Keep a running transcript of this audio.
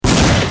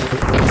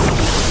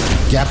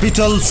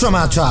Capital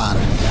Samachaar.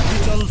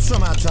 Capital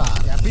Samachaar.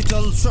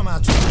 Capital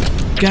Samachaar.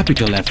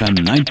 Capital FM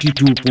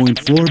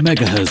 92.4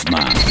 MHz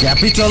मा.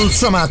 Capital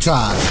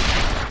Samachaar.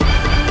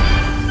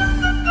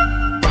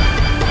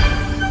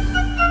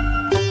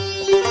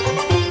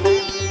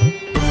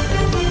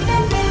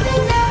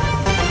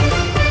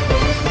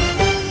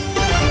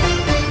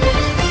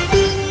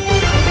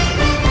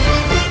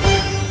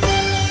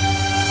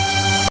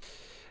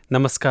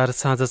 नमस्कार,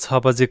 साँझ 6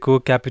 बजेको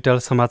क्यापिटल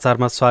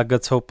समाचारमा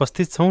स्वागत छ।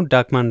 उपस्थित छौं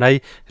डाकमान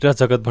राई र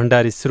जगत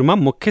भण्डारी। सुरुमा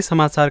मुख्य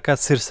समाचारका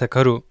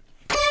शीर्षकहरू।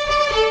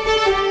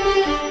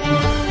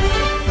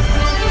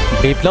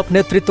 विप्लव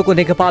नेतृत्वको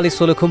नेकपाले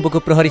सोलुखुम्बुको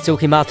प्रहरी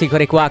चौकीमाथि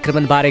गरेको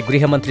आक्रमणबारे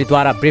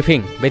गृहमन्त्रीद्वारा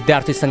ब्रिफिङ।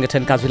 विद्यार्थी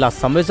संगठनका जिल्ला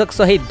संयोजक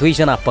सहित 2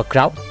 जना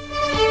पक्राउ।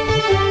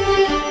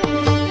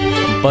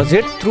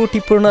 बजेट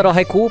त्रुटिपूर्ण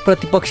रहेको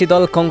प्रतिपक्षी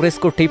दल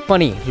कांग्रेसको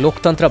टिप्पणी।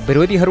 लोकतन्त्र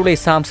विरोधीहरूले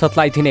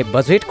सांसदलाई दिने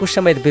बजेटको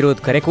समेत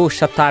विरोध गरेको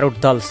सत्तारूढ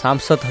दल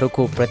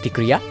सांसदहरूको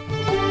प्रतिक्रिया।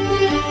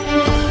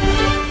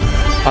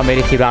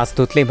 अमेरिकी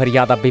राजदूतले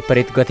मर्यादा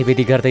विपरीत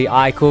गतिविधि गर्दै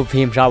आएको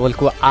भीम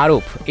रावलको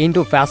आरोप।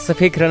 इन्डो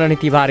पेसिफिक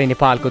रणनीतिबारे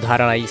नेपालको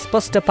धारणा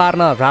स्पष्ट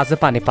पार्न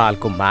राजपा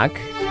नेपालको माग।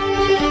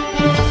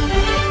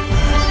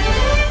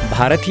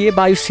 भारतीय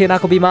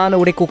वायुसेनाको विमान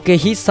उडेको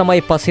केही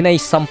समयपछि नै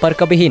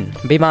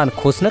सम्पर्कविहीन। विमान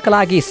खोज्नका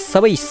लागि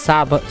सबै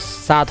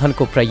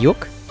साधनको प्रयोग।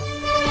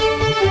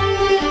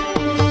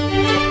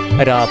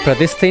 र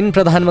प्रदेश 3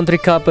 प्रधानमन्त्री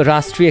कप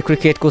राष्ट्रिय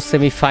क्रिकेटको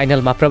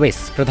सेमिफाइनलमा प्रवेश।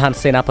 प्रधान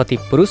सेनापति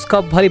पुरुष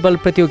कप भलिबल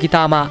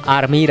प्रतियोगितामा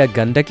आर्मी र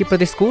गण्डकी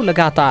प्रदेशको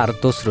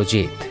लगातार दोस्रो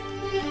जित।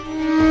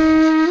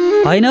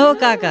 होइन हो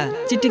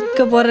काका,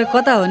 चिटिक्क परेर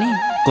कता हो नि?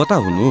 कता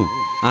हुनु?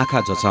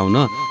 आँखा जचाउन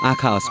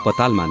आँखा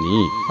अस्पतालमा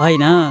नि।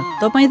 होइन,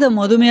 तपाईँ त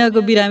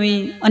मधुमेहको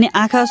बिरामी, अनि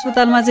आँखा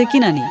अस्पतालमा चाहिँ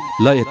किन नि?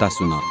 ल यता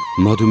सुन,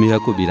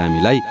 मधुमेहको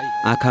बिरामीलाई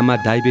आँखामा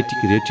डायबेटिक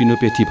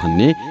रेटिनोपेथी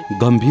भन्ने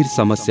गम्भीर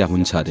समस्या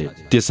हुन्छ अरे।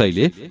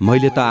 त्यसैले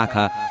मैले त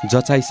आँखा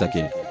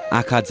जचाइसके।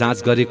 आँखा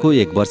जाँच गरेको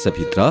 1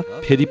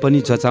 वर्षभित्र फेरि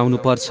पनि जचाउनु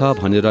पर्छ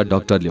भनेर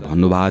डाक्टरले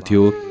भन्नुभएको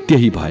थियो।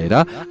 त्यही भएर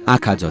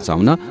आँखा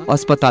जचाउन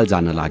अस्पताल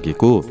जान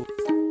लागेको।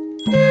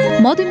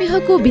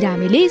 मधुमेहको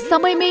बिरामीले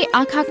समयमै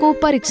आँखाको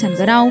परीक्षण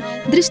गराउँ,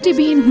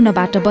 दृष्टिविहीन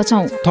हुनबाट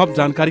बचाउँ। थप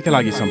जानकारीका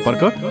लागि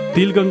सम्पर्क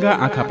तिलगङ्गा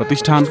आँखा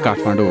प्रतिष्ठान,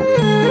 काठमाडौँ।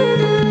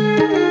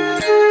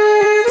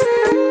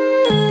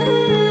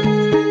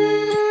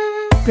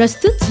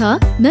 प्रस्तुत छ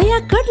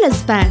नयाँ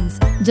कर्डलेस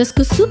प्यान्ट्स,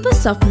 जसको सुपर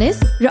सफ्टनेस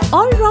र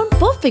अलराउन्ड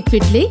पर्फेक्ट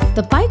फिटले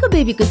तपाईको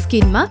बेबीको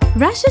स्किनमा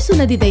र्यासेस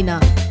हुन दिँदैन।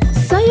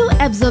 सयो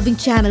एब्जर्भिङ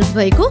च्यानल्स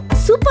भएको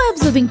सुपर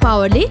एब्जर्भिङ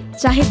पावरले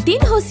चाहे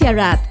दिन होस् या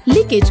रात,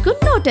 लिकेजको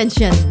नो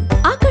टेन्सन।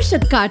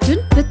 आकर्षक कार्टुन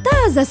र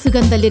ताजा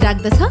सुगन्धले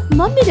राख्दछ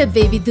मम्मी र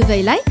बेबी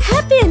दुवैलाई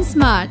happy and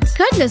smart.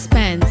 Cordless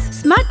pants,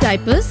 smart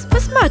diapers for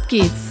smart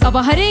kids. अब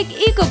हरेक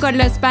इको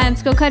कर्डलेस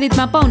प्यान्ट्सको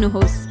खरिदमा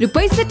पाउनुहोस्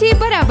 ₹65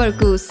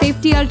 बराबरको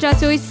सेफ्टी अल्ट्रा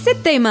चोइस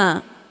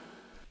सित्तैमा।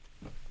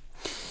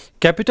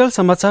 क्यापिटल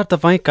समाचार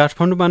तपाईँ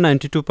काठमाडौँमा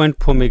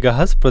 92.4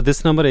 मेगाहज,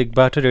 प्रदेश नम्बर 1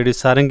 बाट रेडियो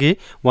सारङ्गी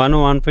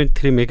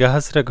 101.3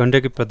 मेगाहज र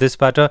गण्डकी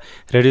प्रदेशबाट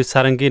रेडियो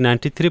सारङ्गी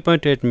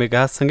 93.8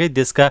 मेगाहज सँगै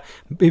देशका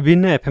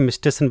विभिन्न एफएम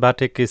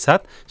स्टेसनबाट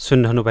एकैसाथ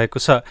सुनिरहनु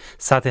भएको छ।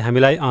 साथै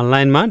हामीलाई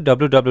अनलाइनमा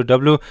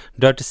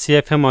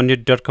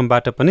www.cfmonnet.com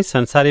बाट पनि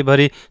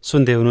संसारैभरि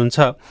सुन्दै हुनुहुन्छ।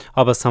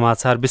 अब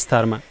समाचार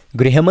विस्तारमा।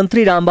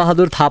 गृहमन्त्री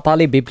रामबहादुर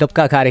थापाले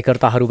विप्लवका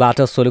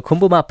कार्यकर्ताहरूबाट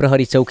सोलुखुम्बुमा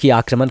प्रहरी चौकी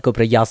आक्रमणको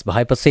प्रयास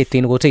भएपछि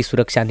 3 वटै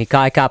सुरक्षा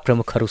निकायका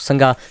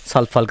प्रमुखहरूसँग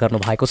छलफल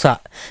गर्नुभएको छ।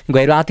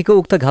 गैररातीको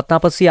उक्त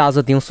घटनापछि आज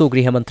दिउँसो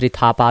गृहमन्त्री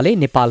थापाले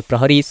नेपाल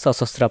प्रहरी,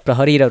 सशस्त्र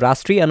प्रहरी र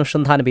राष्ट्रिय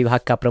अनुसन्धान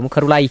विभागका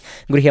प्रमुखहरूलाई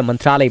गृह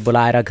मन्त्रालय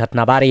बोलाएर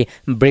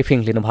घटनाबारे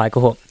ब्रिफिङ लिनुभएको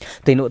हो।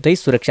 3 वटै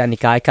सुरक्षा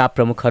निकायका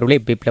प्रमुखहरूले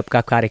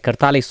विप्लवका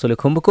कार्यकर्ताले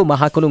सोलुखुम्बुको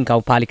महाकुलुङ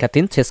गाउँपालिका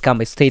 3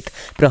 छेस्काम स्थित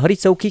प्रहरी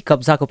चौकी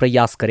कब्जाको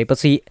प्रयास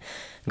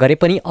गरे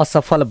पनि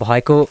असफल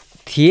भएका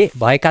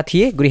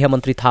थिए।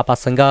 गृहमन्त्री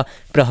थापासँग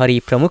प्रहरी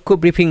प्रमुखको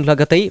ब्रिफिङ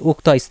लगतै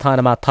उक्त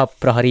स्थानमा थप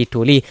प्रहरी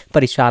टोली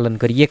परिचालन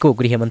गरिएको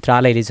गृह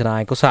मन्त्रालयले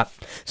जनाएको छ।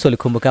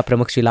 सोलुखुम्बुका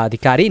प्रमुख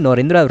जिल्लाधिकारी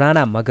नरेन्द्र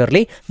राणा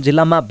मगरले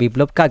जिल्लामा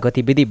विप्लवका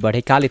गतिविधि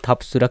बढेकाले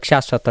थप सुरक्षा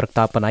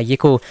सतर्कता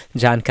अपनाइएको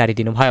जानकारी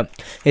दिनुभयो।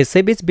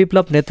 यसैबीच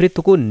विप्लव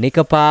नेतृत्वको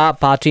नेकपा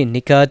पार्टी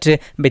निकट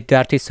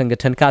विद्यार्थी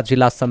संगठनका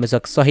जिल्ला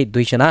संयोजक सहित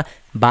 2 जना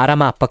 12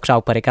 मा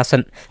पक्राउ परेका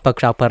छन्।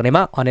 पक्राउ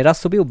पर्नेमा अनेरा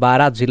सुब्यू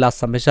 12 जिल्ला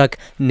संयोजक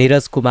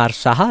निरज कुमार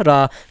शाह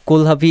र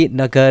कोल्हवी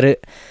नगर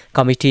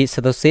कमिटी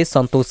सदस्य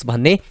सन्तोष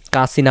भन्ने,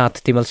 काशीनाथ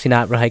तिमल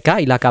सिन्हा रहेका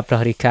इलाका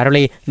प्रहरी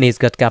कार्यालय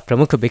निजगढका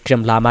प्रमुख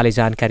विक्रम लामाले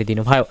जानकारी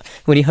दिनुभयो।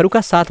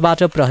 उनीहरूका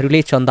साथबाट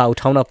प्रहरीले चन्दा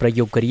उठाउन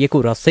प्रयोग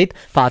गरिएको रसिद,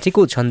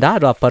 पार्टीको झण्डा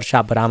र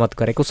पर्चा बरामद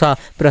गरेको छ।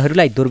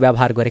 प्रहरीलाई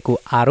दुर्व्यवहार गरेको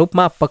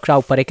आरोपमा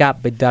पक्राउ परेका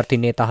विद्यार्थी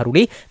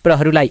नेताहरूले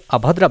प्रहरीलाई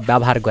अभद्र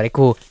व्यवहार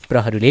गरेको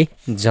प्रहरीले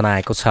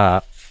जनाएको छ।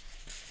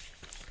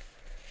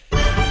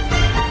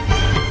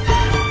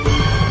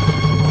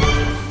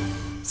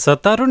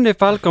 सत्तारूढ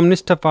नेपाल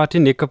कम्युनिस्ट पार्टी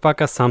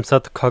नेकपाका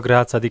सांसद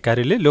खगराज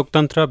अधिकारीले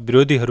लोकतन्त्र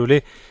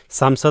विरोधीहरूले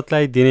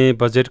सांसदलाई दिने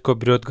बजेटको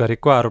विरोध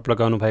गरेको आरोप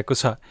लगाउनु भएको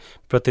छ।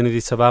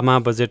 प्रतिनिधि सभामा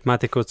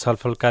बजेटमाथिको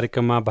छलफल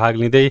कार्यक्रममा भाग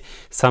लिँदै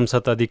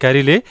सांसद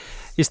अधिकारीले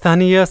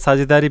स्थानीय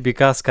साझेदारी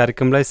विकास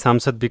कार्यक्रमलाई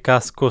सांसद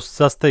विकास कोष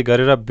जस्तै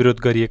गरेर विरोध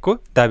गरिएको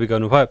दावी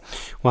गर्नुभयो।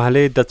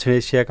 उहाँले दक्षिण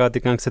एसियाका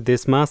अधिकांश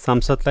देशमा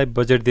सांसदलाई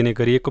बजेट दिने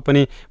गरिएको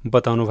पनि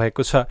बताउनु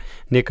भएको छ।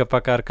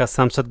 नेकपाका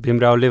सांसद भीम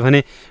रावले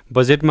भने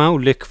बजेटमा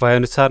उल्लेख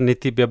भएअनुसार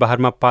नीति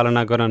व्यवहारमा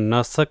पालना गर्न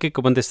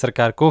नसकेको भन्दै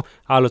सरकारको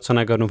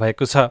आलोचना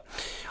गर्नुभएको छ।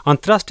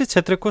 अन्तर्राष्ट्रिय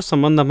क्षेत्रको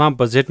सम्बन्धमा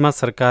बजेटमा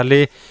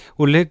सरकारले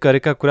उल्लेख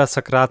गरेका कुरा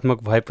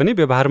सकारात्मक भए पनि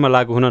व्यवहारमा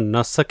लागू हुन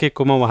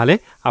नसकेकोमा उहाँले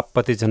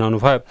आपत्ति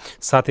जनाउनुभयो।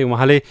 साथै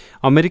उहाँले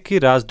अमेरिकी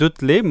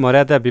राजदूतले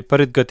मर्यादा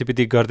विपरीत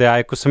गतिविधि गर्दै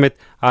आएको समेत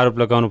आरोप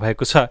लगाउनु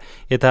भएको छ।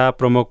 यता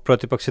प्रमुख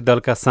प्रतिपक्षी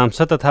दलका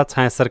सांसद तथा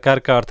छाया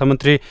सरकारका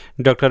अर्थमन्त्री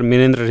डाक्टर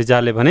मिनेन्द्र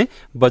रिजालले भने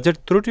बजेट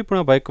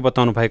त्रुटिपूर्ण भएको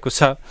बताउनु भएको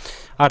छ।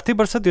 आर्थिक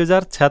वर्ष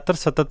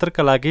 2076-77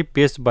 का लागि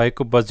पेश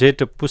भएको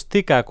बजेट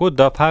पुस्तिकाको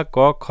दफा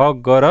क, ख,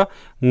 ग र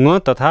ङ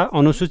तथा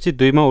अनुसूची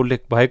 2 मा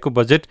उल्लेख भएको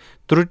बजेट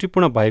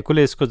त्रुटिपूर्ण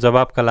भएकोले यसको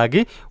जवाबका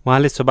लागि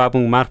उहाँले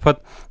सभामुख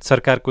मार्फत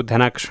सरकारको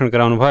ध्यानाकर्षण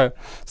गराउनुभयो।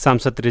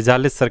 सांसद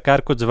रिजालले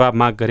सरकारको जवाब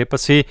माग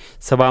गरेपछि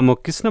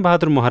सभामुख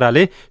कृष्णबहादुर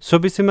महराले सो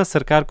विषयमा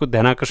सरकारको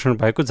ध्यानाकर्षण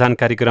भएको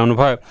जानकारी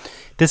गराउनुभयो।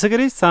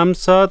 त्यसैगरी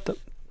सांसद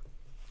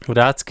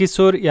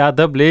राजकिशोर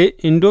यादवले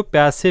इन्डो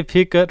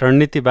प्यासिफिक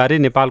रणनीतिबारे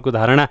नेपालको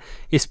धारणा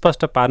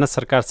स्पष्ट पार्न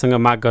सरकारसँग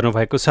माग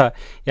गर्नुभएको छ।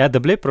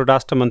 यादवले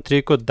परराष्ट्र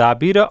मन्त्रीको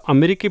दाबी र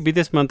अमेरिकी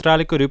विदेश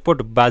मन्त्रालयको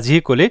रिपोर्ट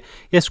बाझिएकोले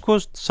यसको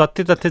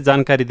सत्य तथ्य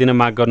जानकारी दिन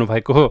माग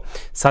गर्नुभएको हो।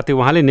 साथै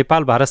उहाँले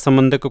नेपाल भारत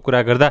सम्बन्धको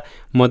कुरा गर्दा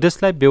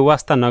मधेसलाई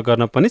बेवास्ता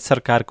नगर्न पनि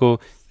सरकारको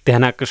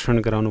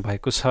ध्यानाकर्षण गराउनु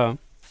भएको छ।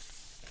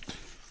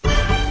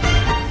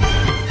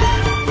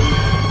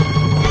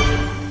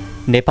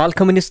 नेपाल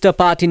कम्युनिस्ट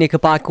पार्टी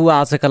नेकपाको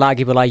आजका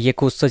लागि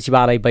बोलाइएको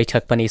सचिवालय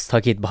बैठक पनि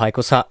स्थगित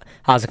भएको छ।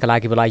 आजका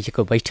लागि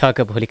बोलाइएको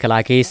बैठक भोलिका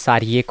लागि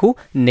सारिएको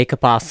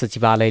नेकपा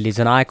सचिवालयले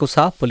जनाएको छ।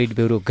 पोलिट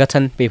ब्युरो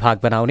गठन, विभाग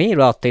बनाउने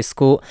र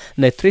त्यसको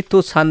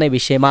नेतृत्व छान्ने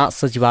विषयमा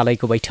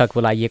सचिवालयको बैठक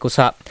बोलाइएको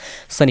छ।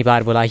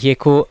 शनिबार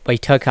बोलाइएको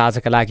बैठक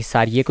आजका लागि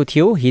सारिएको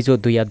थियो। हिजो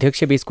 2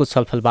 अध्यक्षबीचको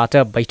छलफलबाट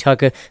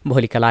बैठक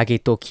भोलिका लागि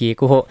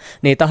तोकिएको हो।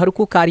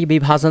 नेताहरूको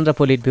कार्यविभाजन र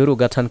पोलिट ब्युरो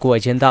गठनको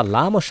एजेन्डा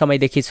लामो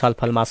समयदेखि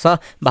छलफलमा छ।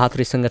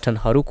 72 संगठन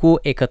हरूको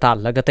एकता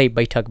लगतै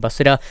बैठक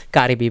बसेर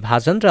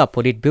कार्यविभाजन र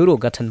पोलिट ब्युरो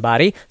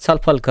गठनबारे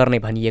छलफल गर्ने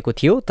भनिएको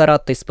थियो, तर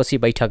त्यसपछि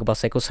बैठक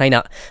बसेको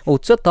छैन।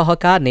 उच्च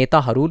तहका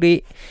नेताहरूले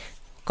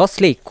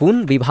कसले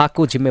कुन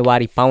विभागको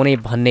जिम्मेवारी पाउने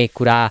भन्ने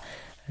कुरा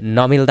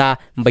नमिल्दा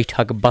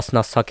बैठक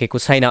बस्न सकेको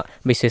छैन।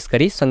 विशेष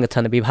गरी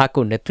संगठन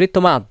विभागको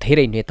नेतृत्वमा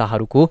धेरै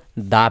नेताहरूको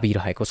दाबी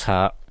रहेको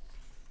छ।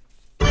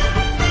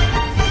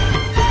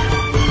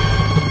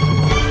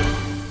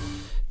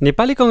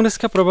 नेपाली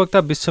कांग्रेसका प्रवक्ता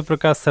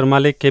विश्वप्रकाश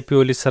शर्माले केपी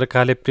ओली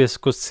सरकारले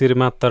प्रेसको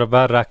शिरमा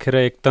तरबार राखेर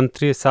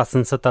एकतन्त्रीय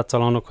शासन सत्ता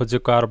चलाउन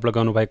खोजेको आरोप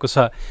लगाउनु भएको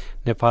छ।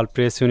 नेपाल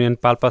प्रेस युनियन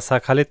पाल्पा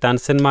शाखाले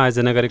तानसेनमा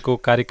आयोजना गरेको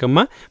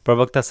कार्यक्रममा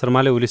प्रवक्ता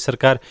शर्माले ओली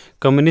सरकार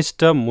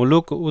कम्युनिस्ट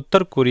मुलुक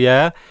उत्तर कोरिया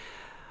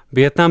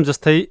भियतनाम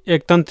जस्तै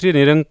एकतन्त्रीय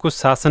निरङ्कुश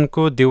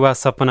शासनको दिवा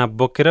सपना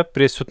बोकेर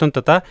प्रेस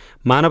स्वतन्त्रता,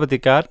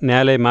 मानवाधिकार,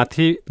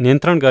 न्यायालयमाथि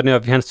नियन्त्रण गर्ने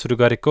अभियान सुरु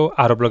गरेको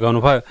आरोप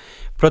लगाउनुभयो।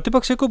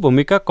 प्रतिपक्षको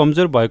भूमिका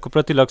कमजोर भएको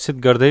प्रति लक्षित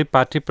गर्दै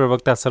पार्टी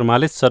प्रवक्ता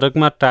शर्माले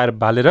सडकमा टायर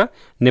बालेर,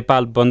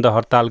 नेपाल बन्द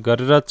हडताल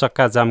गरेर,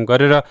 चक्काजाम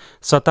गरेर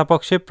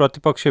सत्तापक्ष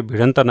प्रतिपक्ष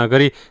भिडन्त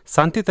नगरी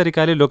शान्ति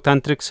तरिकाले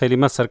लोकतान्त्रिक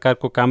शैलीमा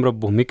सरकारको काम र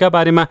भूमिका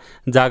बारेमा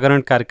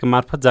जागरण कार्यक्रम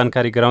मार्फत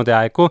जानकारी गराउँदै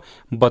आएको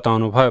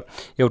बताउनुभयो।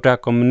 एउटा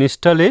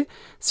कम्युनिस्टले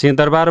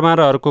सिंहदरबारमा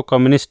र अर्को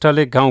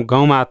कम्युनिस्टले गाउँ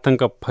गाउँमा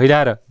आतंक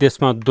फैलाएर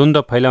देशमा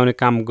द्वन्द्व फैलाउने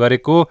काम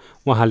गरेको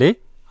उहाँले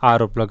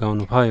आरोप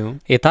लगाउनुभयो।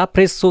 यता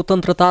प्रेस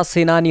स्वतन्त्रता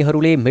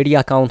सेनानीहरूले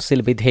मिडिया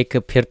काउन्सिल विधेयक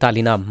फिर्ता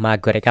लिन माग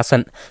गरेका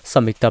छन्।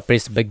 संयुक्त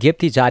प्रेस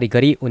विज्ञप्ति जारी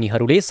गरी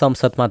उनीहरूले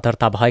संसदमा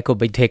दर्ता भएको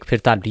विधेयक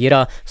फिर्ता लिएर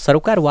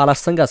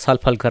सरकारवालासँग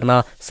छलफल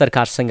गर्न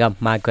सरकारसँग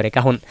माग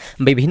गरेका हुन्।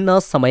 विभिन्न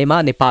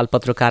समयमा नेपाल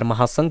पत्रकार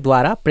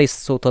महासंघद्वारा प्रेस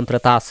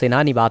स्वतन्त्रता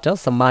सेनानीबाट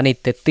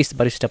सम्मानित 33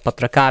 वरिष्ठ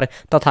पत्रकार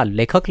तथा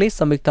लेखकले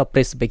संयुक्त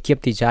प्रेस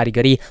विज्ञप्ति जारी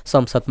गरी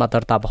संसदमा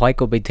दर्ता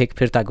भएको विधेयक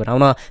फिर्ता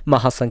गराउन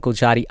महासंघको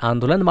जारी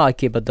आन्दोलनमा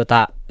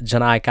ऐक्यबद्धता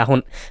जनाएका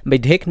हुन्।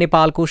 विधेयक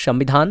नेपालको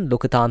संविधान,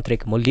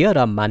 लोकतान्त्रिक मूल्य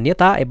र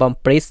मान्यता एवं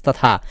प्रेस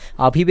तथा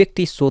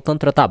अभिव्यक्ति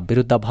स्वतन्त्रता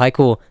विरुद्ध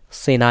भएको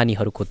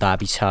सेनानीहरूको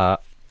दाबी छ।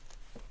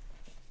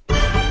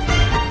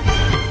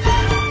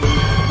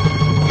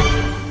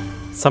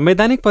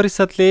 संवैधानिक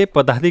परिषदले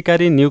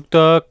पदाधिकारी नियुक्त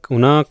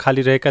हुन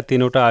खाली रहेका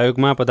 3वटा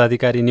आयोगमा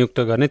पदाधिकारी नियुक्त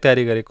गर्ने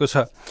तयारी गरेको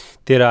छ।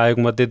 13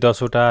 आयोगमध्ये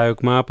 10वटा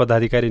आयोगमा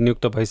पदाधिकारी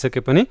नियुक्त भइसके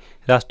पनि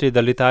राष्ट्रिय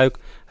दलित आयोग,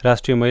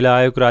 राष्ट्रिय महिला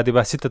आयोग र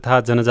आदिवासी तथा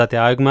जनजाति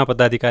आयोगमा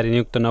पदाधिकारी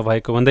नियुक्त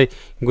नभएको भन्दै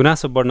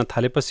गुनासो बढ्न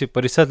थालेपछि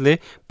परिषदले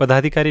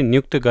पदाधिकारी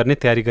नियुक्त गर्ने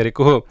तयारी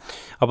गरेको हो।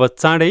 अब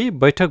चाँडै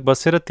बैठक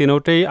बसेर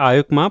 3वटै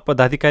आयोगमा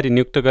पदाधिकारी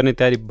नियुक्त गर्ने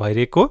तयारी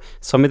भइरहेको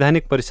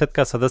संवैधानिक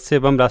परिषदका सदस्य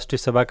एवं राष्ट्रिय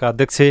सभाका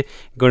अध्यक्ष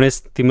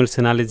गणेश तिमिल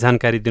सेनाले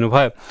जानकारी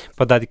दिनुभयो।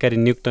 पदाधिकारी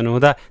नियुक्त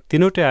नहुँदा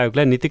 3वटै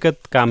आयोगलाई नीतिगत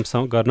काम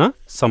गर्न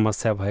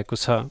समस्या भएको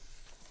छ।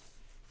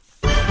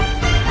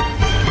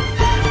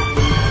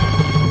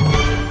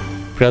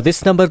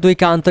 प्रदेश नम्बर 2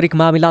 का आन्तरिक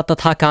मामिला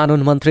तथा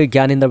कानून मन्त्री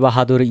ज्ञानेन्द्र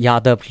बहादुर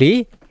यादवले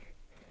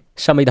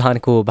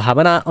संविधानको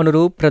भावना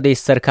अनुरूप प्रदेश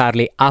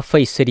सरकारले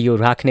आफै सिरियो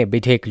राख्ने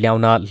विधेयक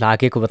ल्याउन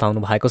लागेको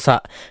बताउनु भएको छ।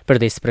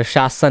 प्रदेश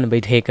प्रशासन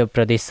विधेयक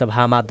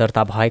प्रदेशसभामा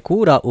दर्ता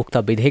भएको र उक्त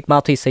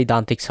विधेयकमाथि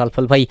सैद्धान्तिक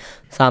छलफल भई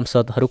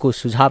सांसदहरूको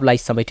सुझावलाई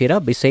समेटेर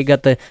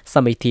विषयगत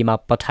समितिमा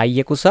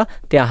पठाइएको छ।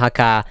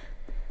 त्यहाँबाट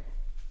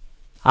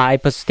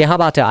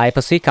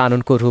आएपछि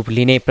कानुनको रूप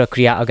लिने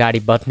प्रक्रिया अगाडि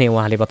बढ्ने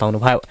उहाँले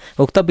बताउनुभयो।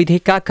 उक्त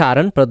विधेयकका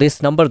कारण प्रदेश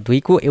नम्बर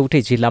 2 को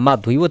एउटै जिल्लामा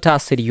 2वटा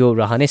सिरियो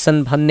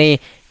रहनेछन् भन्ने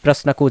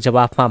प्रश्नको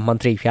जवाफमा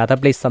मन्त्री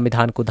यादवले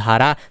संविधानको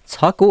धारा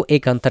 6 को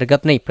 1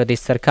 अन्तर्गत नै प्रदेश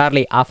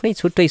सरकारले आफ्नै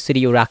छुट्टै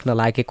सिरियो राख्न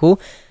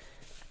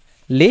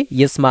लागेकोले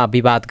यसमा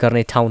विवाद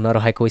गर्ने ठाउँ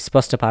नरहेको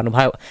स्पष्ट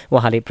पार्नुभयो।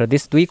 उहाँले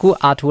प्रदेश 2 को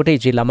 8वटै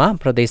जिल्लामा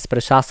प्रदेश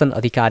प्रशासन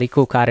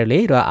अधिकारीको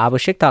कार्यालय र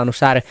आवश्यकता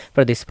अनुसार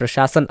प्रदेश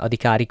प्रशासन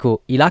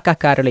अधिकारीको इलाका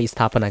कार्यालय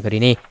स्थापना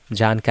गरिने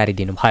जानकारी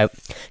दिनुभयो।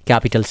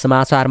 क्यापिटल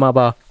समाचारमा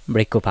अब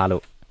ब्रेकको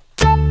पालो।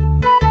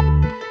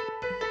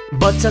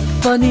 बचत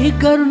पनि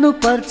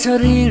गर्नुपर्छ,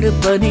 ऋण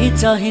पनि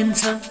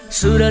चाहिन्छ,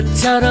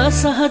 सुरक्षा र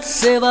सहज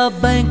सेवा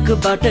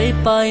बैंकबाटै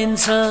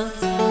पाइन्छ।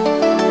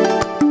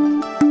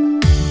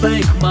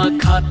 बैंकमा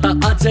खाता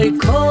अझै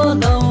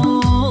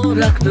खोलौं,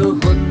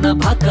 राख्नुहुन्न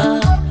भाका,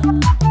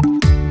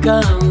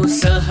 गाउँ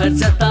सहर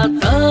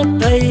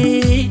जताततै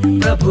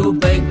प्रभु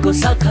बैंकको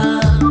शाखा,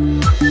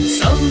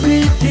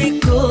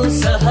 समृद्धिको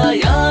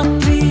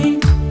सहयात्री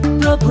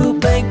प्रभु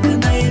बैंक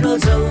नै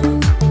रोजौं।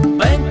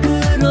 बैंक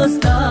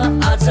रोज्दा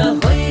आज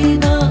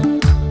होइन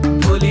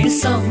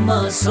भोलिसम्म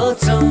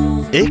सोचौं।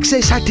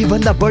 160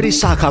 भन्दा बढी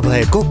शाखा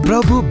भएको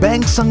प्रभु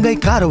बैंक सँगै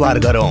कारोबार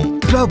गरौं।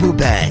 प्रभु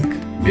बैंक,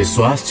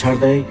 विश्वास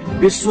छर्दै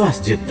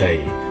विश्वास जित्दै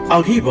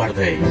अघि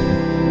बढ्दै।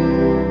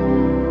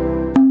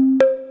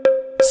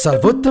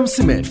 सर्वोत्तम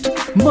सिमेन्ट,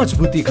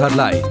 मजबुती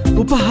घरलाई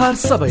उपहार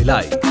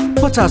सबैलाई।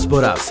 50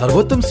 बोरा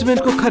सर्वोत्तम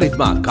सिमेन्टको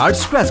खरिदमा कार्ड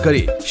स्क्रैच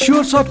गरी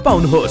स्योर सर्ट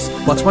पाउनुहोस्।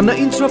 55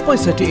 इन्च र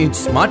 65 इन्च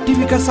स्मार्ट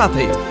टिभी का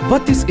साथै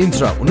 32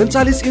 इन्च र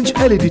 39 inch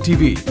LED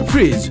TV,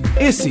 fridge,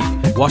 AC,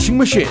 washing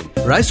machine,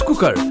 rice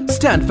cooker,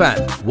 stand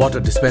fan, water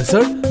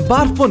dispenser,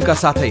 बार फोन का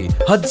साथै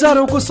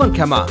हजारौंको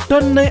संख्यामा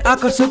टन्नै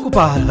आकर्षक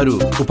उपहारहरू।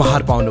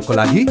 उपहार पाउनको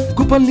लागि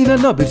कुपन लिन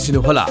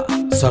नबिर्सिनुहोला।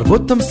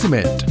 सर्वोत्तम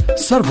सिमेन्ट,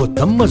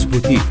 सर्वोत्तम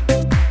मजबुती।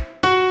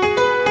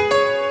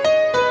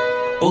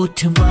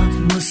 ओठमा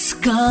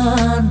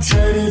मुस्कान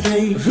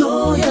छर्दै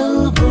रोयल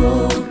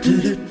भोग,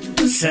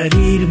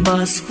 शरीरमा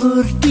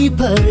स्फूर्ति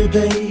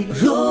भर्दै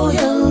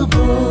रोयल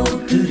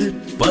भोग,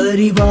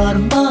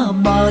 परिवारमा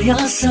माया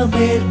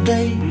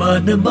समेट्दै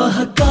मन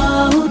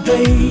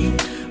महकाउँदै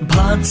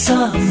भान्सा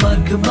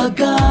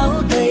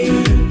मगमगाउँदै।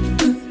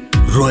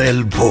 रोयल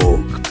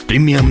भोग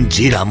प्रिमियम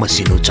जीरा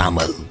मसिनो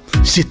चामल,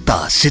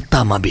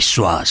 सित्तामा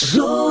विश्वास।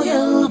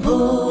 रोयल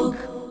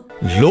भोग।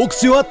 लोक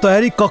सेवा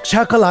तयारी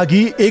कक्षाका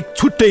लागि एक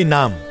छुट्टै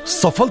नाम,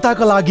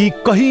 सफलताका लागि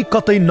कहीँ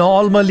कतै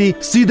नअल्मली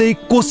सिधै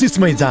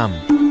कोसिसमै जाम।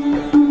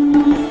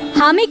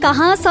 हामी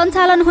कहाँ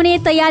सञ्चालन हुने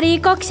तयारी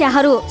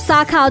कक्षाहरू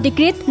शाखा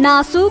अधिकृत,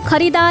 नासु,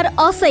 खरिदार,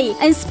 असै,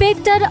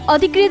 इन्स्पेक्टर,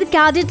 अधिकृत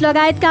क्याडेट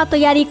लगायतका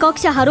तयारी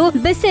कक्षाहरू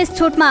विशेष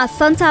छुटमा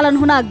सञ्चालन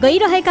हुन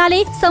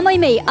गइरहेकाले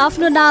समयमै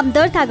आफ्नो नाम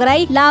दर्ता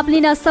गराई लाभ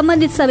लिन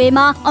सम्बन्धित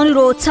सभेमा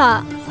अनुरोध छ।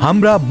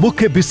 हाम्रा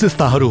मुख्य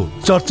विशेषताहरू: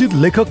 चर्चित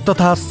लेखक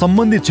तथा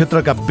सम्बन्धित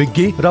क्षेत्रका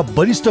विज्ञ र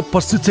वरिष्ठ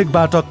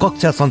प्रशिक्षकबाट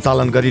कक्षा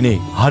सञ्चालन गरिने,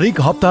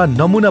 हरेक हप्ता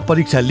नमुना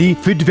परीक्षा लिई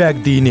फिडब्याक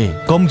दिइने,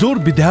 कमजोर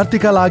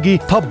विद्यार्थीका लागि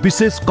थप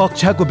विशेष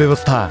कक्षाको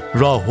व्यवस्था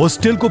र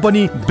होस्टेलको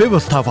पनि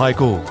व्यवस्था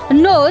भएको।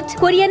 नोट: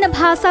 कोरियन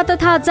भाषा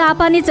तथा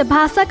जापानिज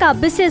भाषाका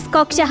विशेष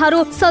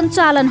कक्षाहरू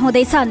सञ्चालन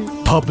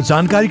हुँदैछन्। थप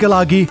जानकारीका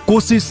लागि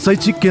कोशिश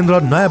शैक्षिक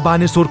केन्द्र, नयाँ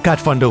बानेश्वर,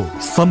 काठमाडौँ।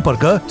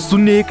 सम्पर्क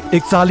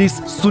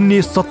 0141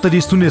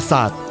 070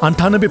 07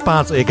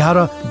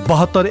 98511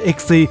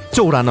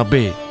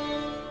 72194।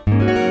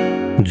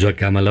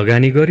 जग्गामा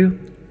लगानी गर्यो,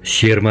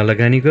 शेयरमा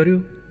लगानी गर्यो,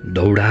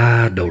 दौड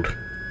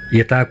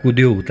यता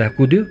कुद्यो उता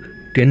कुद्यो,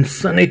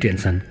 टेन्सनै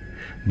टेन्सन।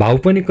 भाउ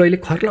पनि कहिले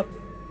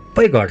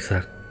खर्लप्पै घट्छ,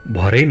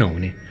 भरै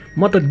नहुने।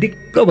 म त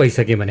दिक्क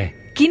भइसकेँ भने।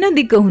 किन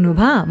दिक्क हुनु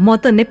भा? म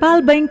त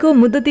नेपाल बैंकको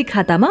मुद्दती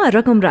खातामा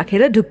रकम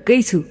राखेर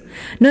ढुक्कै छु।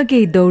 न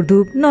केही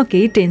दौडधुप, न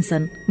केही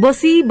टेन्सन।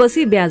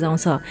 बसी ब्याज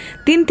आउँछ।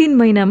 3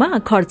 महिनामा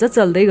खर्च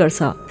चल्दै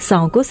गर्छ।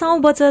 साउको साउ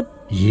बचत।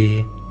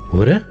 ए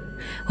हो र?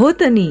 हो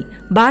त नि।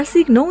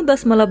 वार्षिक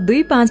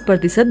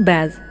 9.25%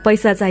 ब्याज।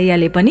 पैसा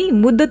चाहिएले पनि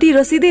मुद्दती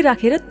रसिदै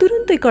राखेर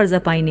तुरुन्तै कर्जा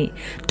पाइने।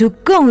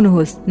 ढुक्क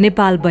हुनुहोस्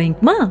नेपाल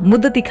बैंकमा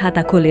मुद्दती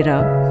खाता खोलेर।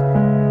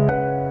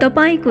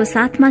 तपाईको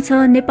साथमा छ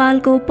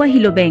नेपालको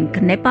पहिलो बैंक,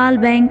 नेपाल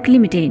बैंक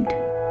लिमिटेड।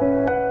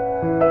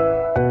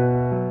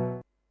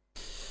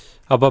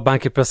 अब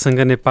बाँकी प्रसङ्ग।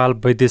 नेपाल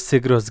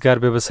वैदेशिक रोजगार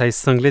व्यवसायी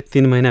सङ्घले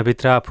 3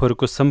 महिनाभित्र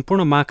आफूहरूको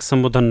सम्पूर्ण माग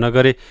सम्बोधन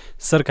नगरे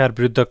सरकार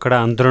विरुद्ध कडा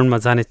आन्दोलनमा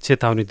जाने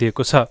चेतावनी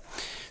दिएको छ।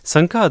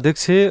 सङ्घका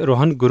अध्यक्ष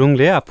रोहन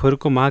गुरुङले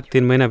आफूहरूको माग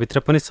 3 महिनाभित्र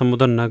पनि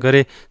सम्बोधन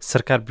नगरे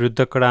सरकार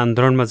विरुद्ध कडा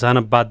आन्दोलनमा जान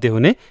बाध्य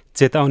हुने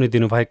चेतावनी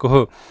दिनुभएको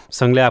हो।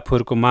 सङ्घले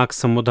आफूहरूको माग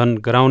सम्बोधन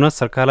गराउन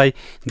सरकारलाई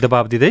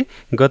दबाब दिँदै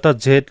गत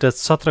जेठ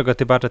 17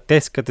 गतेबाट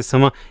 23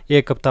 गतेसम्म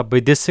 1 हप्ता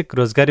वैदेशिक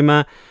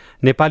रोजगारीमा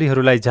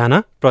नेपालीहरूलाई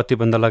जान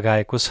प्रतिबन्ध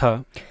लगाएको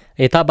छ।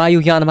 यता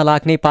वायुयानमा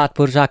लाग्ने पाट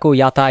पूर्जाको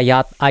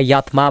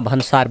आयातमा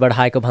भन्सार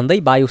बढाएको भन्दै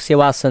वायु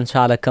सेवा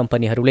सञ्चालक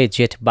कम्पनीहरूले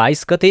जेठ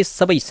 22 गते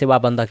सबै सेवा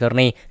बन्द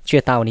गर्ने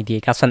चेतावनी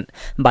दिएका छन्।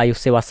 वायु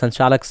सेवा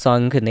सञ्चालक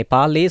सङ्घ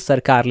नेपालले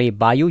सरकारले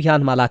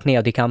वायुयानमा लाग्ने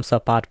अधिकांश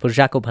पाट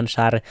पूर्जाको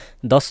भन्सार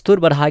दस्तुर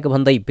बढाएको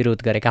भन्दै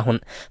विरोध गरेका हुन्।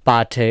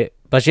 पाट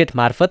बजेट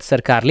मार्फत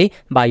सरकारले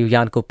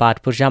वायुयानको पाट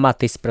पूर्जामा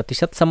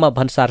 30%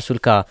 भन्सार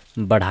शुल्क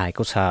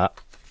बढाएको छ।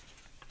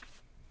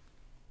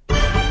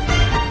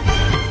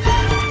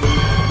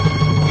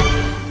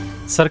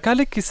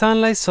 सरकारले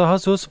किसानलाई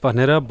सहज होस्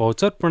भनेर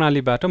भौचर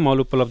प्रणालीबाट मल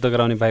उपलब्ध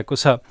गराउने भएको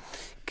छ।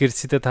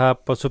 कृषि तथा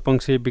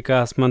पशुपक्षी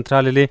विकास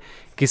मन्त्रालयले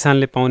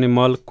किसानले पाउने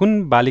मल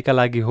कुन बालीका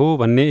लागि हो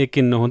भन्ने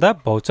यकिन नहुँदा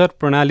भौचर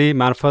प्रणाली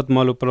मार्फत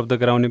मल उपलब्ध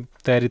गराउने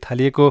तयारी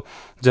थालिएको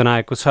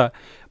जनाएको छ।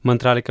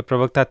 मन्त्रालयका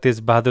प्रवक्ता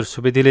तेजबहादुर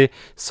सुवेदीले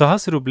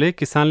सहज रूपले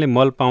किसानले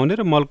मल पाउने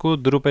र मलको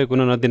दुरुपयोग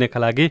हुन नदिनका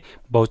लागि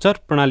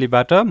भौचर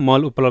प्रणालीबाट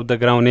मल उपलब्ध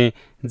गराउने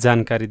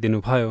जानकारी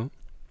दिनुभयो।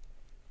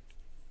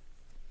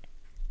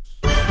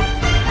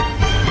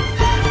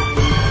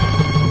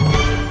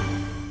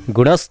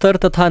 गुणस्तर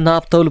तथा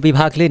नापतौल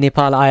विभागले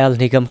नेपाल आयल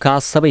निगमका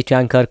सबै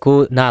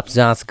ट्याङ्करको नाप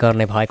जाँच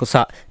गर्ने भएको छ।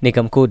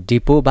 निगमको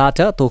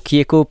डिपोबाट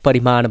तोकिएको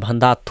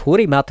परिमाणभन्दा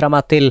थोरै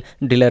मात्रामा तेल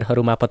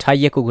डिलरहरूमा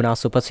पठाइएको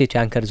गुनासोपछि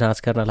ट्याङ्कर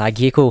जाँच गर्न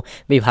लागि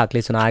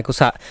विभागले जनाएको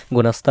छ।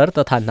 गुणस्तर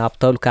तथा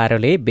नापतौल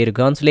कार्यालय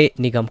वीरगञ्जले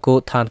निगमको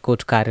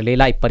थानकोट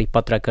कार्यालयलाई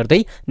परिपत्र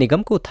गर्दै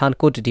निगमको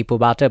थानकोट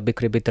डिपोबाट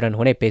बिक्री वितरण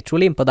हुने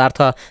पेट्रोलियम पदार्थ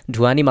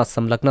ढुवानीमा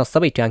संलग्न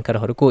सबै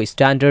ट्याङ्करहरूको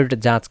स्ट्यान्डर्ड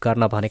जाँच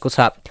गर्न भनेको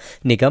छ।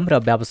 निगम र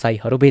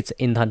व्यवसायीहरूबीच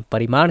इन्धन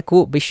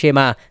परिमाणको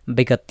विषयमा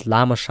विगत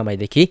लामो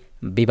समयदेखि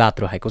विवाद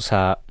रहेको छ।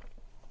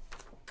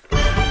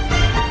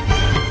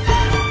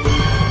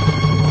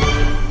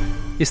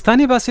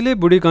 स्थानीयवासीले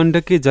बुढी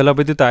गण्डकी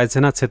जलविद्युत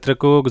आयोजना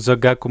क्षेत्रको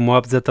जग्गाको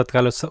मुआवजा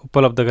तत्काल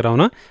उपलब्ध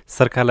गराउन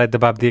सरकारलाई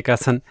दबाब दिएका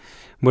छन्।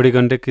 बुढी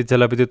गण्डकी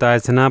जलविद्युत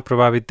आयोजना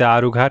प्रभावित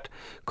आरूघाट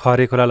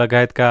खहरे खोला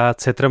लगायतका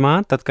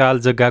क्षेत्रमा तत्काल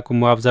जग्गाको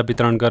मुआवजा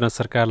वितरण गर्न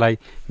सरकारलाई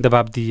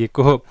दबाब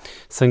दिएको हो।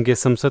 संघीय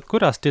संसदको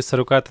राष्ट्रिय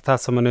सरोकार तथा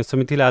समन्वय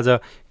समितिले आज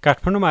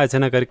काठमाडौँमा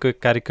आयोजना गरेको एक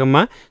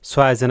कार्यक्रममा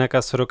स्वआयोजनाका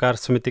सरोकार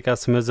समितिका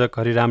संयोजक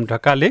हरिराम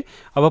ढकालले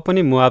अब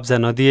पनि मुआवजा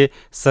नदिए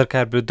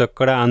सरकार विरुद्ध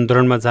कडा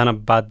आन्दोलनमा जान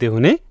बाध्य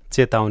हुने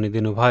चेतावनी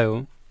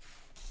दिनुभयो।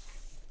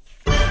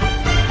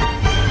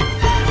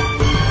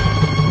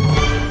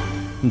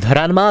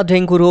 धरानमा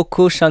डेङ्गु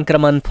रोगको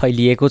संक्रमण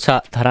फैलिएको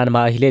छ।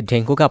 धरानमा अहिले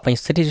डेङ्गुका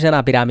 65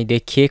 जना बिरामी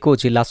देखिएको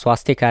जिल्ला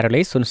स्वास्थ्य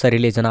कार्यालय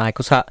सुनसरीले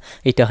जनाएको छ।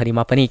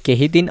 इटहरीमा पनि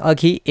केही दिन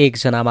अघि 1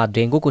 जनामा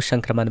डेङ्गुको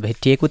संक्रमण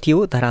भेटिएको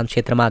थियो। धरान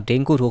क्षेत्रमा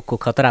डेङ्गु रोगको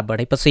खतरा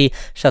बढेपछि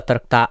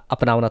सतर्कता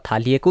अपनाउन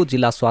थालिएको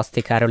जिल्ला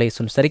स्वास्थ्य कार्यालय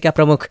सुनसरीका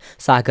प्रमुख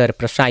सागर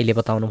प्रसाईले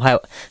बताउनुभयो।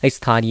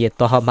 स्थानीय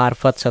तह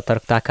मार्फत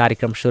सतर्कता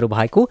कार्यक्रम सुरु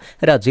भएको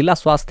र जिल्ला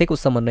स्वास्थ्यको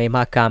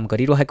समन्वयमा काम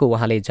गरिरहेको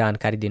उहाँले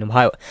जानकारी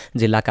दिनुभयो।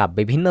 जिल्लाका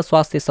विभिन्न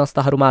स्वास्थ्य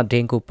संस्थाहरूमा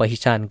डेङ्गु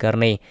पहिचान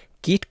गर्ने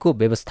किटको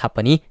व्यवस्था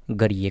पनि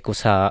गरिएको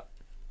छ।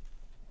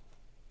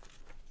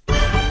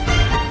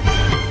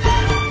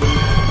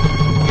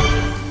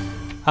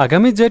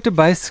 आगामी जेठ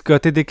 22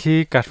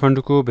 गतेदेखि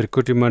काठमाडौँको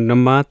भिरकोटी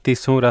मण्डपमा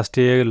 30औं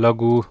राष्ट्रिय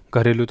लघु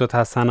घरेलु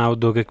तथा साना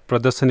औद्योगिक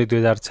प्रदर्शनी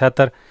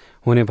 2076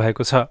 हुने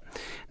भएको छ।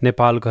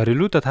 नेपाल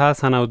घरेलु तथा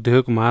साना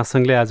उद्योग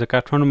महासंघले आज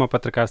काठमाडौँमा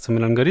पत्रकार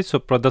सम्मेलन गरी सो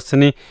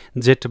प्रदर्शनी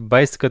जेठ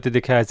 22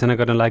 गतेदेखि आयोजना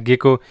गर्न लागि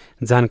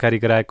जानकारी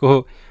गराएको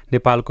हो।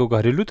 नेपालको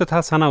घरेलु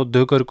तथा साना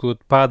उद्योगहरूको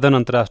उत्पादन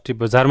अन्तर्राष्ट्रिय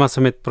बजारमा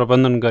समेत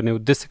प्रबन्धन गर्ने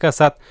उद्देश्यका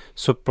साथ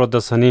सो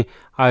प्रदर्शनी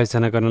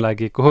आयोजना गर्न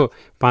लागि हो।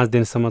 5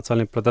 दिनसम्म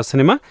चल्ने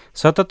प्रदर्शनीमा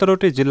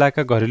 77वटै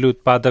जिल्लाका घरेलु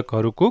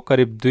उत्पादकहरूको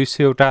करिब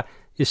 200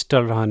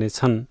 स्टल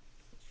रहनेछन्।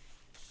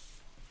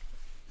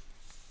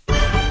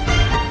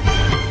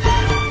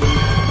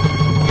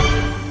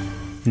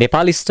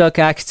 नेपाल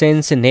स्टक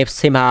एक्सचेन्ज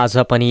नेप्सेमा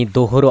आज पनि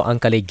दोहोरो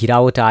अङ्कले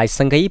गिरावट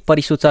आएसँगै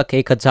परिसूचक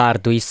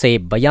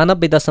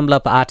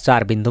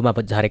 1292.84 बिन्दुमा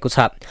झरेको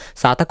छ।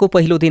 साताको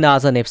पहिलो दिन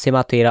आज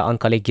नेप्सेमा 13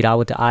 अङ्कले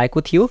गिरावट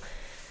आएको थियो।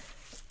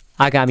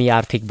 आगामी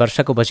आर्थिक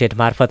वर्षको बजेट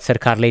मार्फत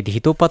सरकारले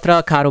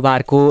धितोपत्र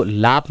कारोबारको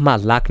लाभमा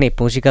लाग्ने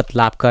पुँजीगत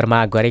लाभ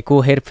करमा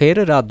गरेको हेरफेर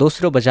र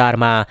दोस्रो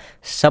बजारमा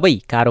सबै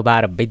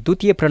कारोबार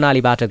विद्युतीय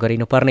प्रणालीबाट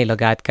गरिनुपर्ने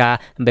लगायतका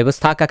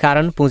व्यवस्थाका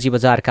कारण पुँजी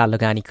बजारका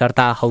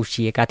लगानीकर्ता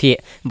हौसिएका थिए।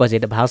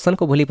 बजेट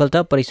भाषणको भोलिपल्ट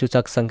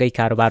परिसूचकसँगै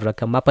कारोबार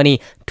रकममा पनि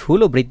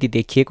ठूलो वृद्धि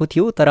देखिएको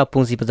थियो, तर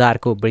पुँजी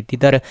बजारको वृद्धि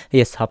दर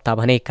यस हप्ता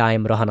भने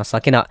कायम रहन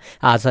सकेन।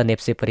 आज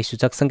नेप्से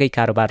परिसूचकसँगै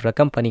कारोबार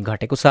रकम पनि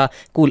घटेको छ।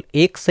 कुल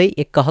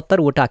 171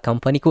 वटा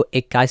कम्पनीको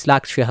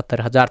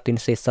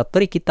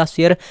 21,76,370 किता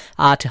सेयर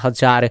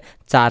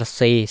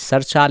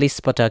 8,447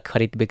 पटक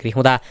खरिद बिक्री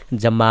हुँदा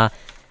जम्मा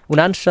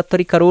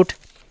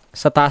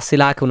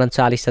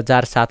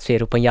 69,87,39,700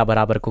 रुपैयाँ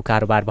बराबरको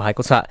कारोबार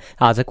भएको छ।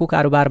 आजको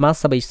कारोबारमा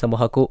सबै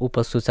समूहको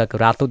उपसूचक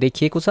रातो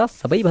देखिएको छ।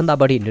 सबैभन्दा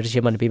बढी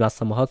निर्जीवन बीमा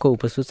समूहको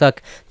उपसूचक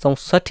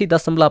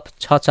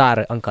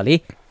 64.64 अङ्कले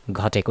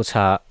घटेको छ।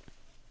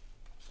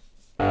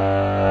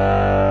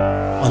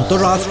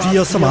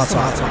 अन्तर्राष्ट्रिय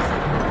समाचार।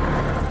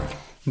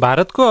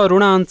 भारतको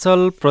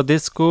अरुणाञ्चल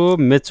प्रदेशको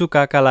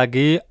मेचुकाका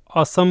लागि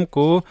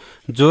असमको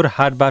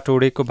जोरहाटबाट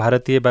उडेको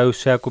भारतीय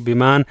वायुसेवाको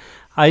विमान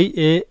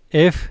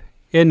IAF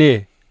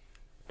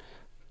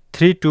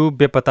NA32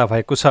 बेपत्ता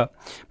भएको छ।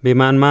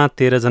 विमानमा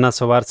 13 जना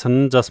सवार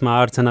छन्, जसमा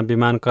 8 जना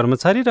विमान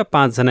कर्मचारी र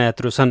 5 जना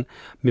यात्रु छन्।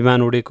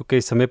 विमान उडेको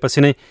केही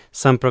समयपछि नै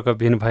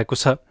सम्पर्कविहीन भएको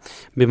छ।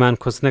 विमान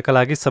खोज्नका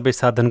लागि सबै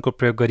साधनको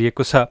प्रयोग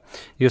गरिएको छ।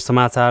 यो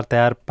समाचार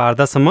तयार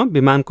पार्दासम्म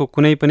विमानको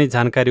कुनै पनि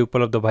जानकारी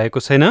उपलब्ध भएको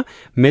छैन।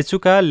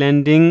 मेचुका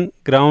ल्यान्डिङ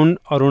ग्राउन्ड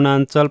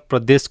अरुणाञ्चल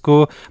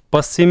प्रदेशको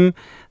पश्चिम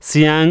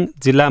सियाङ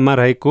जिल्लामा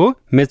रहेको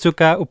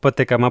मेचुका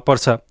उपत्यकामा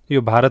पर्छ।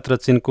 यो भारत र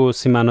चीनको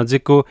सीमा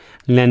नजिकको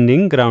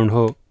ल्यान्डिङ ग्राउन्ड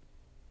हो।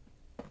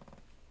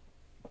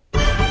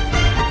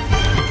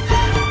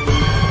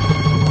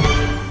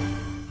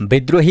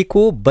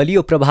 विद्रोहीको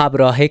बलियो प्रभाव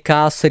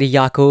रहेका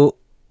सिरियाको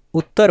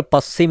उत्तर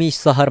पश्चिमी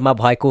शहरमा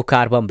भएको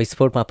कार बम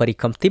विस्फोटमा परि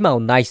कम्तीमा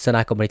 19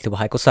 जनाको मृत्यु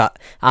भएको छ।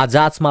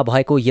 आजाजमा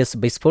भएको यस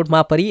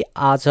विस्फोटमा परि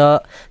आज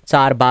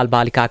 4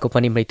 बालबालिकाको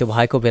पनि मृत्यु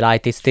भएको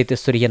बेलायत स्थित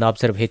सिरियन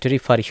अब्जर्भेटरी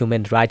फर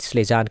ह्युमन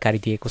राइट्सले जानकारी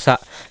दिएको छ।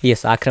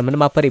 यस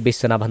आक्रमणमा परि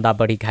 20 जनाभन्दा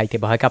बढी घाइते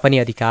भएका पनि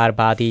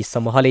अधिकारवादी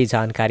समूहले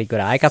जानकारी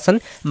गराएका छन्।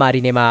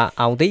 मारिनेमा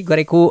आउँदै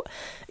गरेको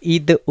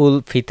ईद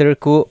उल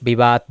फितरको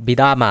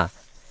बिदामा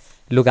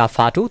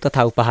लुगाफाटो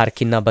तथा उपहार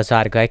किन्न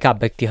बजार गएका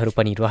व्यक्तिहरू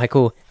पनि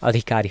रहेको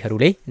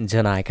अधिकारीहरूले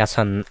जनाएका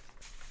छन्।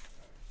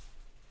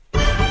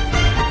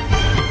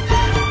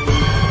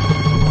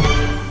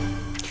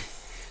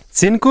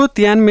 चीनको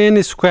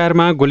तियानमेन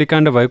स्क्वायरमा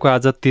गोलीकाण्ड भएको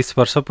आज 30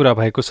 वर्ष पूरा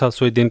भएको छ।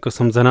 सोही दिनको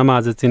सम्झनामा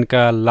आज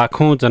चीनका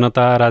लाखौं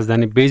जनता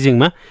राजधानी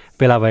बेजिङमा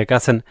भेला भएका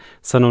छन्।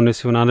 सन्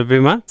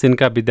 1989मा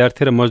चीनका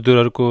विद्यार्थी र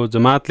मजदुरहरूको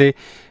जमातले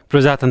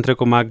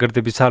प्रजातन्त्रको माग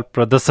गर्दै विशाल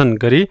प्रदर्शन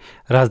गरी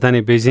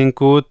राजधानी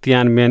बेजिङको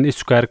तियानमेन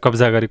स्क्वायर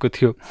कब्जा गरेको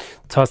थियो।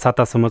 6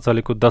 सातासम्म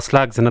चलेको 10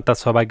 लाख जनता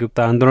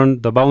सहभागिता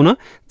आन्दोलन दबाउन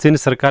चीन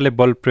सरकारले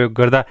बल प्रयोग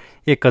गर्दा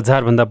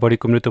 1000 भन्दा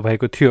बढीको मृत्यु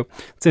भएको थियो।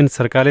 चीन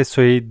सरकारले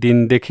सोही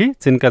दिनदेखि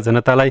चीनका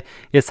जनतालाई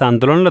यस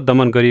आन्दोलनलाई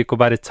दमन गरिएको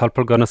बारे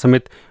छलफल गर्न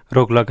समेत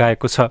रोक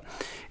लगाएको छ।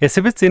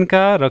 यसैबीच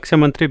चीनका रक्षा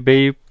मन्त्री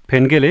बेई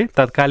फेन्गेले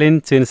तत्कालीन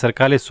चीन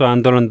सरकारले सो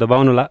आन्दोलन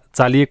दबाउन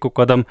चालिएको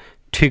कदम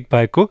ठिक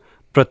भएको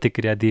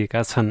प्रतिक्रिया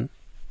दिएका छन्।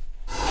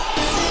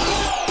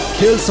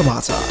 खेल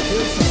समाचार।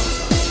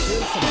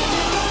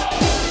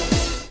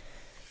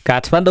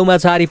 काठमाडौँमा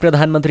जारी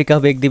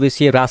प्रधानमन्त्रीका एक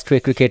दिवसीय राष्ट्रिय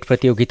क्रिकेट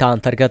प्रतियोगिता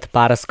अन्तर्गत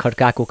पारस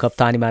खड्काको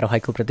कप्तानीमा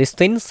रहेको प्रदेश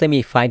 3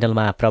 सेमी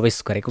फाइनलमा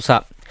प्रवेश गरेको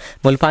छ।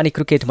 मुलपानी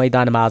क्रिकेट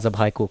मैदानमा आज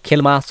भएको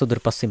खेलमा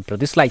सुदूरपश्चिम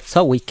प्रदेशलाई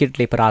 6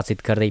 विकेटले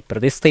पराजित गर्दै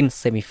प्रदेश 3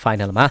 सेमी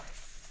फाइनलमा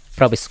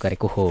प्रवेश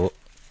गरेको हो।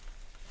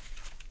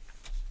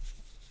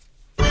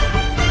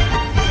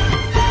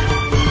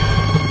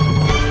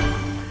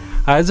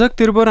 आयोजक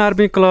त्रिभुवन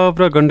आर्मी क्लब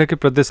र गण्डकी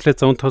प्रदेशले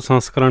चौथो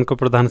संस्करणको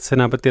प्रधान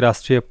सेनापति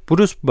राष्ट्रिय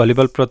पुरुष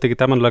भलिबल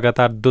प्रतियोगितामा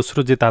लगातार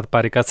दोस्रो जित हात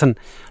पारेका छन्।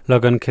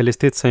 लगन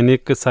खेलस्थित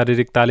सैनिक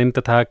शारीरिक तालिम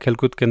तथा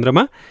खेलकुद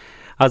केन्द्रमा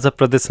आज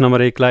प्रदेश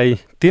नम्बर 1 लाई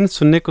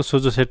 3-0 को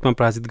सोझो सेटमा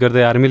पराजित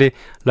गर्दै आर्मीले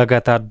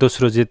लगातार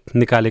दोस्रो जित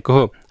निकालेको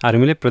हो।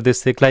 आर्मीले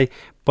प्रदेश 1 लाई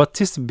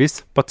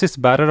 25-20,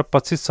 25-12 र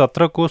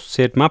 25-17 को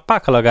सेटमा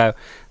पाखा लगायो।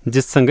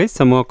 जितसँगै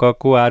समूह क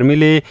को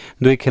आर्मीले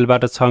 2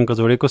 खेलबाट 6 अङ्क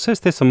जोडेको छ।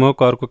 यस्तै समूह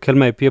क अर्को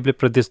खेलमा एपीएफले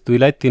प्रदेश 2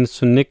 लाई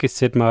 3-0 को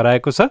सेटमा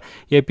हराएको छ।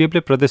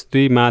 एपीएफले प्रदेश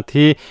 2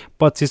 माथि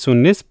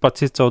 25-19,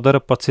 25-14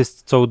 र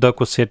 25-14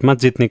 को सेटमा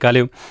जित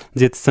निकाल्यो।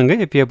 जितसँगै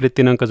एपीएफले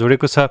 3 अङ्क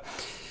जोडेको छ।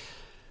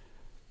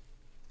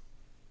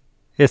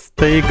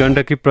 यस्तै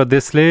गण्डकी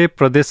प्रदेशले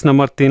प्रदेश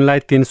नम्बर 3 लाई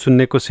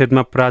 3-0 को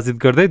सेटमा पराजित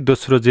गर्दै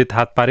दोस्रो जित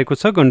हात पारेको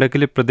छ।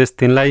 गण्डकीले प्रदेश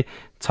 3 लाई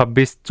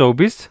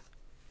 26-24,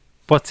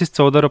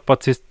 25-14 र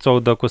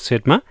 25-14 को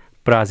सेटमा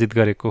पराजित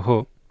गरेको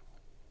हो।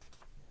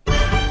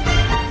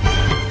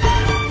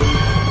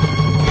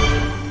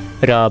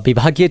 र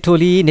विभागीय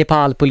टोली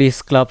नेपाल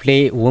पुलिस क्लबले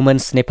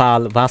वुमेन्स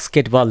नेपाल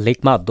बास्केटबल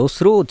लिगमा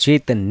दोस्रो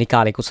जित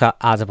निकालेको छ।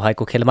 आज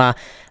भएको खेलमा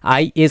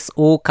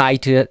आइएसओ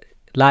काइट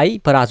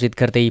लाई पराजित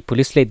गर्दै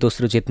पुलिसले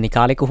दोस्रो जित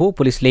निकालेको हो।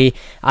 पुलिसले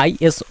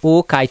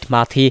आइएसओ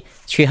काइटमाथि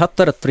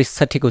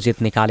 76-63 को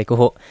जित निकालेको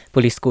हो।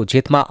 पुलिसको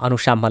जितमा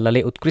अनुषा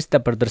मल्लले उत्कृष्ट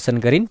प्रदर्शन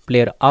गरिन्।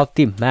 प्लेयर अफ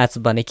द म्याच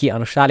बनेकी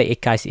अनुषाले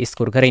 21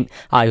 स्कोर गरिन्।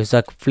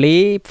 आयोजक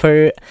प्ले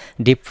फर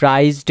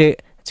डिप्राइज्ड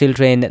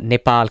चिल्ड्रेन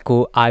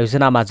नेपालको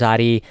आयोजनामा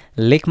जारी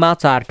लिगमा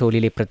 4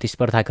 टोलीले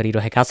प्रतिस्पर्धा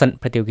गरिरहेका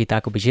छन्।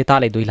 प्रतियोगिताको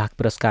विजेताले 2 लाख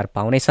पुरस्कार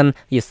पाउनेछन्।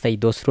 यस्तै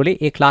दोस्रोले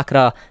 1 लाख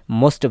र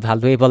मोस्ट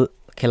भ्यालुएबल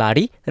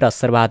खेलाडी र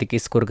सर्वाधिक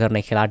स्कोर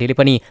गर्ने खेलाडीले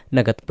पनि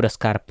नगद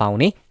पुरस्कार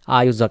पाउने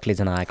आयोजकले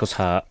जनाएको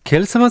छ।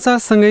 खेल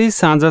समाचारसँगै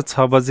साँझ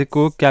 6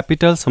 बजेको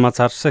क्यापिटल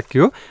समाचार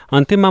सकियो।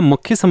 अन्त्यमा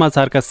मुख्य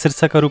समाचारका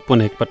शीर्षकहरू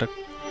पुनः एकपटक।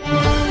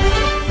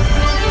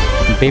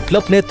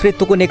 विप्लव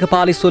नेतृत्वको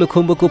नेकपाली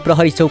सोलुखुम्बुको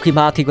प्रहरी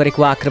चौकीमाथि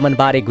गरेको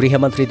आक्रमणबारे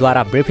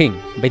गृहमन्त्रीद्वारा ब्रिफिङ।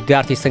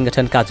 विद्यार्थी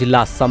संगठनका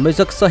जिल्ला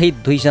संयोजक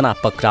सहित 2 जना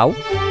पक्राउ।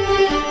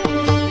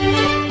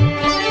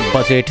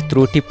 बजेट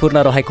त्रुटिपूर्ण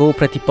रहेको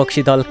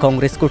प्रतिपक्षी दल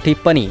कांग्रेसको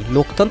टिप्पणी।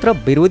 लोकतन्त्र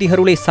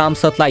विरोधीहरूले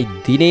सांसदलाई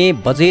दिने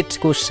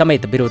बजेटको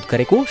समेत विरोध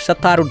गरेको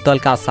सत्तारूढ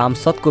दलका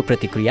सांसदको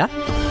प्रतिक्रिया।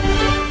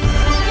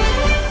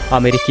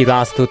 अमेरिकी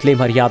राजदूतले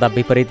मर्यादा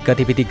विपरीत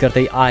गतिविधि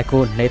गर्दै आएको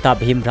नेता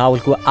भीम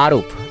रावलको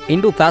आरोप।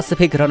 इन्डो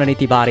पेसिफिक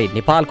रणनीतिबारे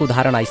नेपालको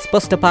धारणा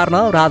स्पष्ट पार्न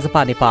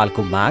राजपा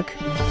नेपालको माग।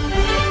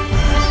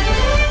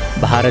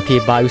 भारतीय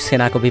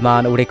वायुसेनाको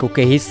विमान उडेको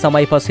केही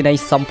समयपछि नै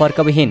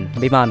सम्पर्कविहीन,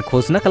 विमान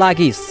खोज्नका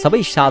लागि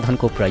सबै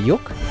साधनको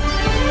प्रयोग।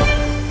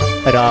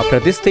 र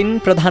प्रदेश 3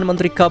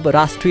 प्रधानमन्त्री कप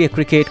राष्ट्रिय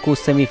क्रिकेटको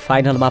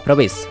सेमिफाइनलमा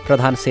प्रवेश,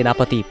 प्रधान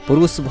सेनापति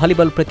पुरुष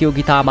भलिबल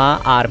प्रतियोगितामा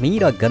आर्मी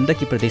र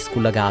गण्डकी प्रदेशको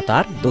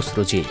लगातार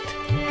दोस्रो जित।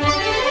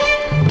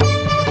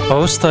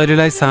 हवस् त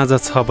अहिलेलाई साँझ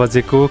 6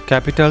 बजेको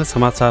क्यापिटल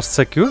समाचार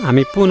सकियो।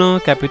 हामी पुनः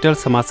क्यापिटल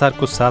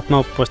समाचारको साथमा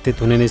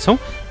उपस्थित हुने नै छौँ।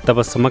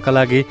 तबसम्मका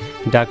लागि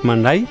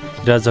डाकमान राई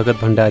र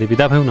जगत भण्डारी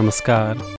बिदा भयौँ। नमस्कार।